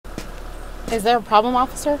Is there a problem,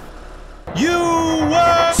 officer? You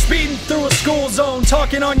were speeding through a school zone,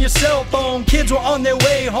 talking on your cell phone. Kids were on their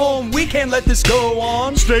way home. We can't let this go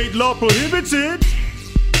on. State law prohibits it.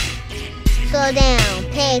 Slow down,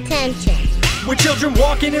 pay attention. With children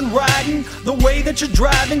walking and riding, the way that you're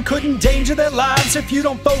driving could endanger their lives if you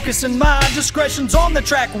don't focus and mind. Discretion's on the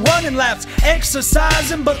track, running laps,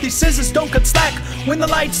 exercising, but these scissors don't cut slack. When the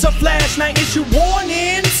lights are flashed, I issue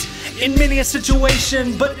warnings in many a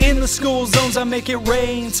situation, but in the school zones I make it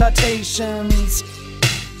rain citations.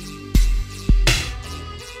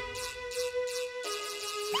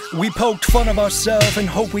 We poked fun of ourselves and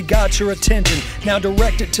hope we got your attention. Now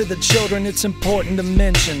direct it to the children, it's important to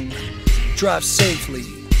mention. Drive safely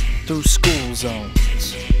through school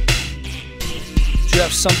zones. Do you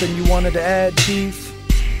have something you wanted to add, Chief?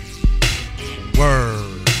 Word.